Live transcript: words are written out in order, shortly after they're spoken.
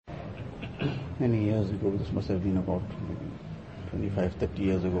Many years ago, this must have been about maybe 25, 30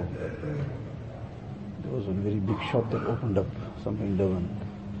 years ago, there was a very big shop that opened up somewhere in Durban.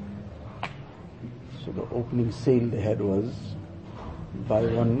 So the opening sale they had was buy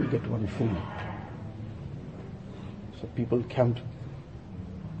one, get one free. So people camped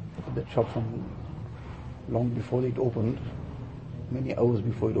at that shop from long before it opened, many hours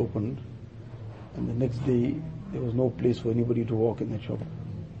before it opened, and the next day there was no place for anybody to walk in that shop.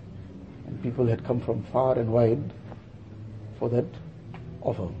 And people had come from far and wide for that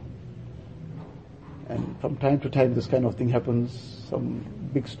offer. And from time to time this kind of thing happens. Some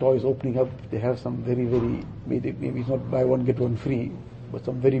big stores opening up, they have some very, maybe it's not buy one get one free, but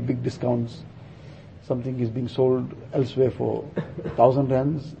some very big discounts. Something is being sold elsewhere for 1,000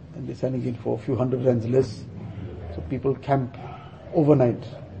 rands and they're selling it for a few hundred rands less. So people camp overnight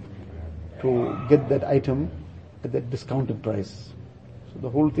to get that item at that discounted price. So the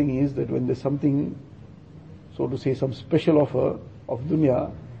whole thing is that when there's something, so to say, some special offer of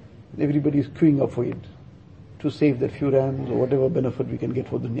dunya, everybody is queuing up for it to save that few rands or whatever benefit we can get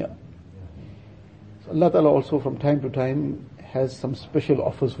for dunya. So Allah Ta'ala also from time to time has some special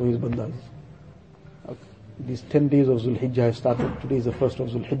offers for His bandas. These 10 days of Zul Hijjah have started. Today is the first of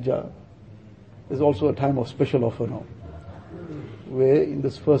Zul Hijjah. There's also a time of special offer now, where in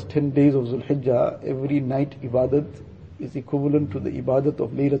this first 10 days of Zul Hijjah, every night ibadat is equivalent to the ibadat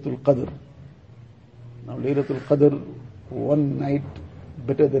of Laylatul Qadr. Now Laylatul Qadr, one night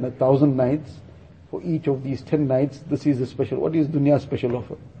better than 1,000 nights. For each of these 10 nights, this is a special. What is Dunya's special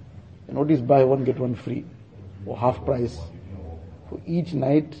offer? And what is buy one get one free? Or half price? For each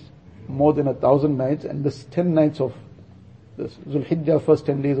night, more than 1,000 nights, and this 10 nights of this Zul Hijjah, first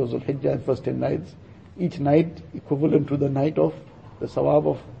 10 days of Zul Hijjah and first 10 nights, each night equivalent to the night of the sawab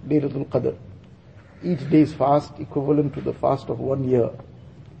of Laylatul Qadr. Each day's fast equivalent to the fast of 1 year.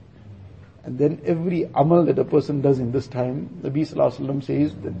 And then every amal that a person does in this time, Nabi Sallallahu Alaihi Wasallam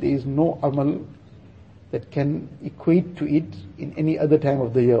says that there is no amal that can equate to it in any other time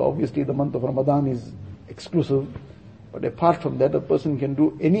of the year. Obviously the month of Ramadan is exclusive, but apart from that, a person can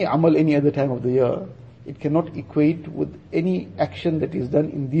do any amal any other time of the year. It cannot equate with any action that is done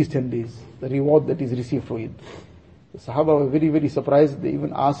in these 10 days, the reward that is received for it. The Sahaba were very surprised. They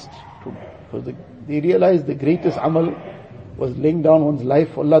even asked because they realized the greatest amal was laying down one's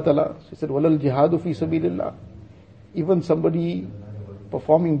life for Allah Ta'ala. So he said, Walal jihadu fi sabilillah. Even somebody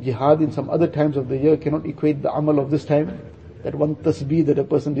performing jihad in some other times of the year cannot equate the amal of this time, that one tasbih that a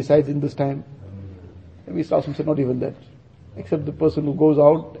person decides in this time. And we said not even that, except the person who goes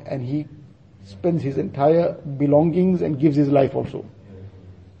out and he spends his entire belongings and gives his life also.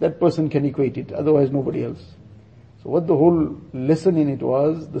 That person can equate it, otherwise nobody else. So what the whole lesson in it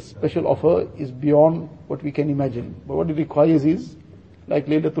was, the special offer is beyond what we can imagine. But what it requires is, like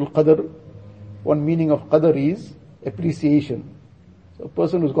Laylatul Qadr, one meaning of Qadr is appreciation. So a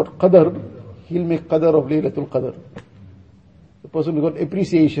person who's got Qadr, he'll make Qadr of Laylatul Qadr. The person who's got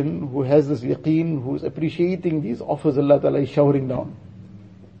appreciation, who has this yaqeen, who is appreciating these offers Allah Ta'ala is showering down,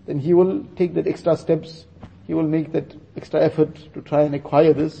 then he will take that extra steps, he will make that extra effort to try and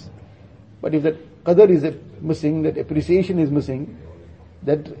acquire this. But if that Qadr is missing, that appreciation is missing,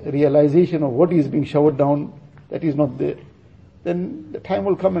 that realization of what is being showered down, that is not there, then the time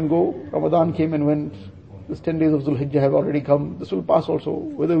will come and go. Ramadan came and went. This 10 days of Zul Hijjah have already come. This will pass also.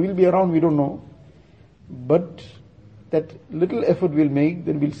 Whether we'll be around, we don't know. But that little effort we'll make,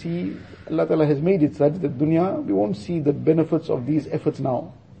 then we'll see Allah Ta'ala has made it such that dunya, we won't see the benefits of these efforts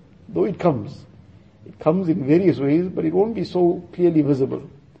now. Though it comes. It comes in various ways, but it won't be so clearly visible.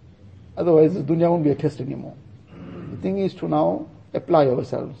 Otherwise, the dunya won't be a test anymore. The thing is to now apply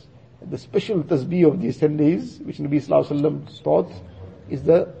ourselves. The special tasbih of these 10 days, which Nabi Sallallahu Alaihi Wasallam taught, is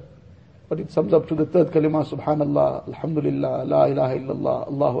but it sums up to the third kalima, Subhanallah, Alhamdulillah, La ilaha illallah,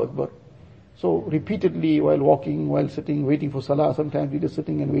 Allahu Akbar. So repeatedly while walking, while sitting, waiting for salah, sometimes we're just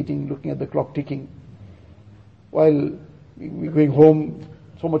sitting and waiting, looking at the clock ticking. While we're going home,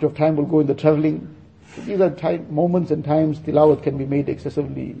 so much of time will go in the traveling. So these are moments and times tilawat can be made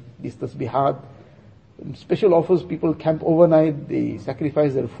excessively, these tasbihat. In special offers, people camp overnight, they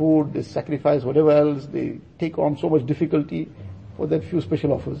sacrifice their food, they sacrifice whatever else, they take on so much difficulty for that few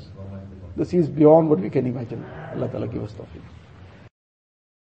special offers. This is beyond what we can imagine. Allah Ta'ala give us tawfiq.